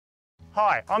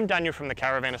Hi, I'm Daniel from the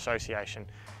Caravan Association.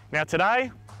 Now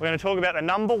today, we're going to talk about the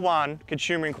number one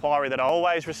consumer inquiry that I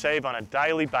always receive on a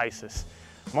daily basis.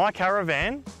 My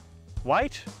caravan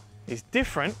weight is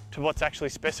different to what's actually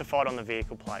specified on the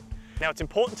vehicle plate. Now it's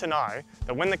important to know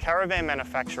that when the caravan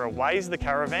manufacturer weighs the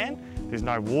caravan, there's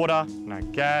no water, no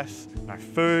gas, no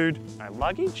food, no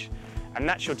luggage, and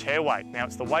that's your tear weight. Now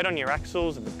it's the weight on your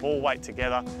axles and the ball weight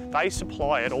together. They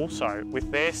supply it also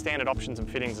with their standard options and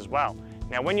fittings as well.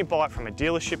 Now when you buy it from a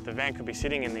dealership, the van could be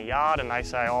sitting in the yard and they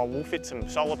say, oh, we'll fit some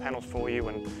solar panels for you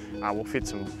and we'll fit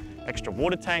some extra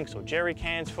water tanks or jerry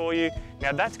cans for you.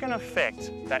 Now that's going to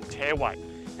affect that tear weight.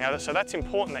 Now, so that's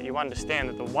important that you understand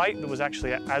that the weight that was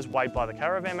actually as weighed by the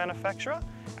caravan manufacturer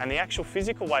and the actual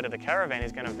physical weight of the caravan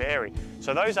is going to vary.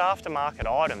 So those aftermarket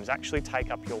items actually take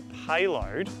up your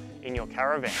payload in your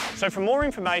caravan. So for more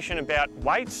information about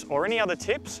weights or any other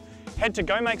tips, head to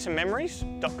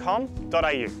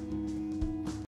gomakesomememories.com.au.